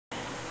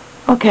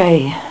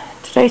Okay,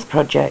 today's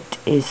project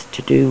is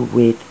to do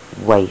with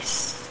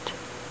waste.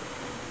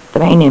 The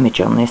main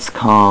image on this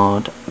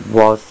card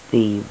was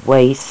the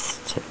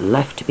waste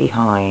left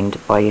behind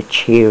by a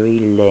Cheery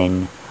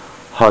Lynn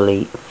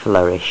Holly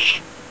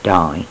Flourish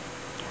die.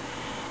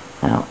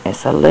 Now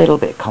it's a little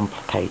bit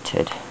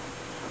complicated,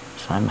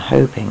 so I'm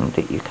hoping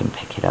that you can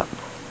pick it up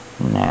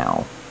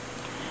now.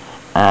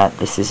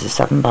 This is a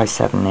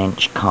 7x7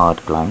 inch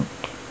card blank.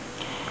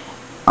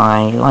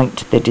 I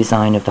liked the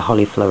design of the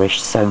Holly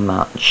Flourish so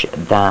much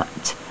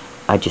that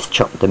I just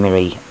chopped the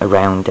mirri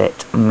around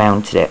it,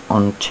 mounted it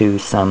onto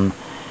some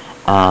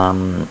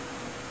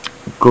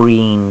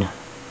green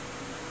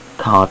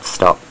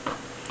cardstock,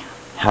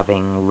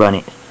 having run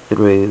it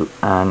through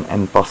an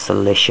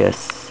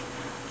Embossalicious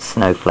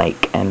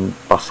snowflake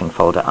embossing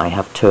folder. I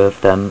have two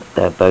of them,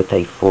 they're both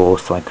A4,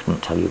 so I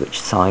couldn't tell you which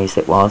size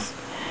it was.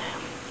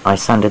 I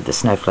sanded the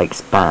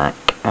snowflakes back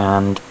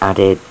and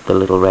added the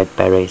little red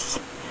berries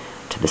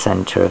to the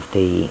centre of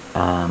the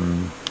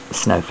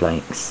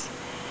snowflakes.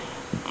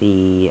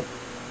 The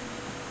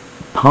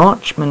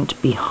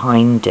parchment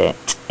behind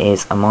it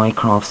is a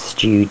Minecraft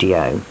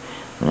Studio.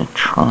 I'm going to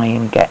try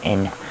and get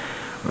in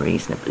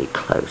reasonably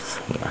close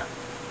here.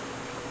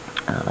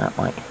 That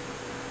might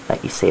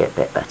let you see it a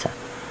bit better.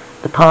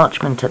 The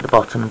parchment at the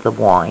bottom of the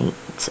white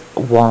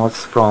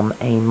was from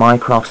a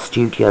Minecraft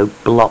Studio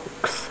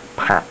blocks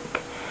pack.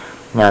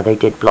 Now they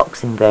did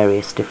blocks in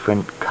various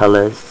different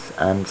colours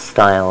and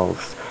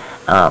styles.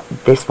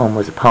 This one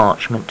was a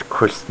parchment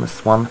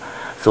Christmas one,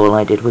 so all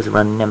I did was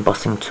run an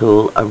embossing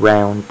tool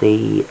around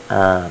the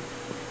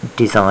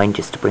design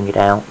just to bring it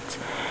out,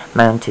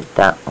 mounted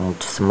that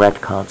onto some red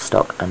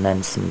cardstock and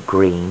then some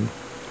green.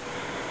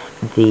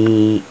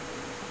 The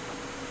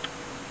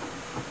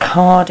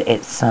card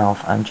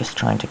itself, I'm just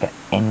trying to get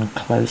in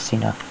close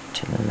enough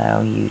to allow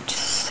you to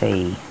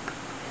see.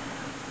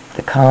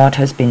 The card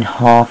has been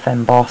half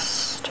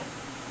embossed,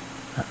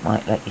 that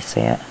might let you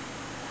see it,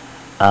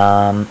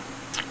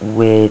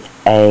 with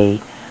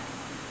a,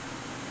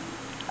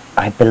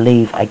 I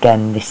believe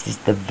again this is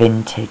the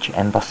vintage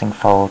embossing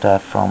folder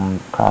from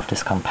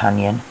Crafter's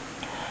Companion.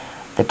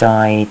 The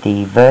die,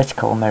 the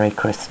vertical Merry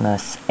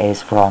Christmas,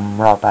 is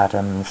from Rob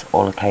Adams'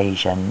 All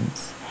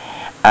Occasions,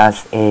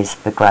 as is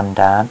the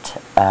Grandad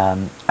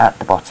at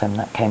the bottom.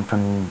 That came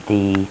from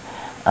the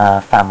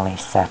family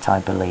set, I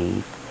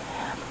believe.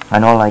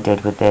 And all I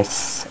did with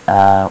this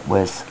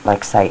was,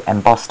 like I say,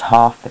 embossed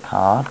half the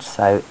card,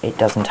 so it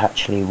doesn't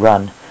actually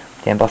run.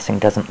 The embossing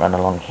doesn't run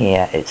along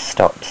here, it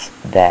stops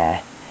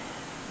there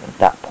at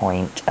that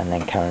point and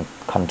then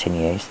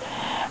continues.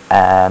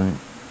 But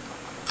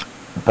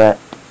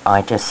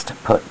I just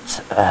put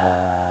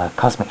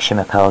Cosmic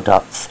Shimmer Pearl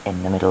dots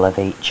in the middle of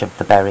each of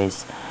the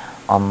berries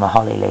on the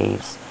holly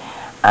leaves,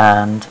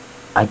 and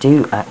I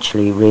do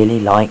actually really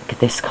like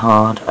this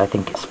card. I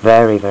think it's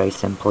very, very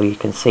simple. You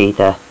can see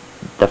the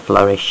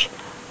flourish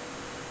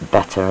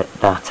better at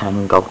that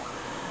angle,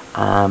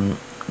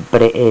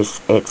 but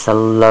it's a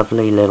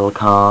lovely little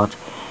card.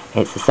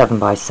 It's a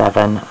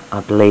 7x7,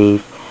 I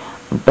believe,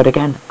 but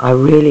again, I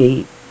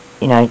really,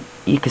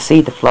 you can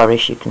see the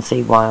flourish, you can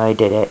see why I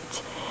did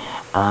it,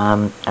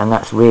 and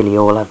that's really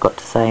all I've got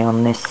to say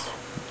on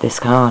this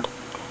card.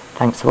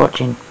 Thanks for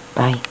watching.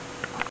 Bye.